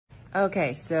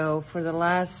Okay, so for the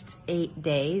last 8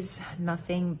 days,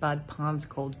 nothing but Pond's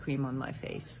cold cream on my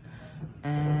face,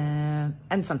 and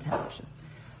suntan lotion.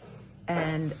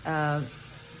 And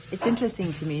it's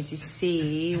interesting to me to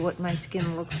see what my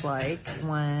skin looks like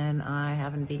when I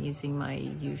haven't been using my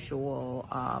usual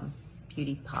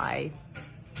beauty pie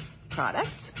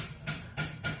products.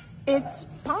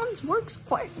 Pond's works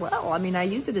quite well. I mean, I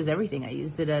use it as everything. I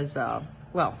used it as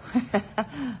well,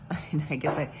 I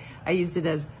guess I used it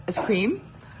as cream,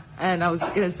 and I was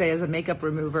gonna say as a makeup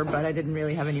remover, but I didn't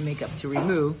really have any makeup to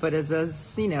remove. But as I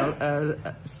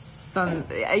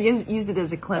used it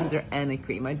as a cleanser and a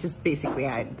cream. I just basically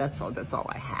that's all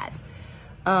I had.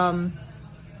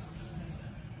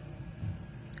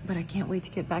 But I can't wait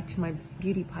to get back to my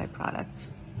beauty pie products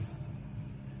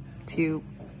to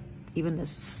even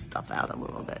this stuff out a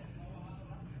little bit.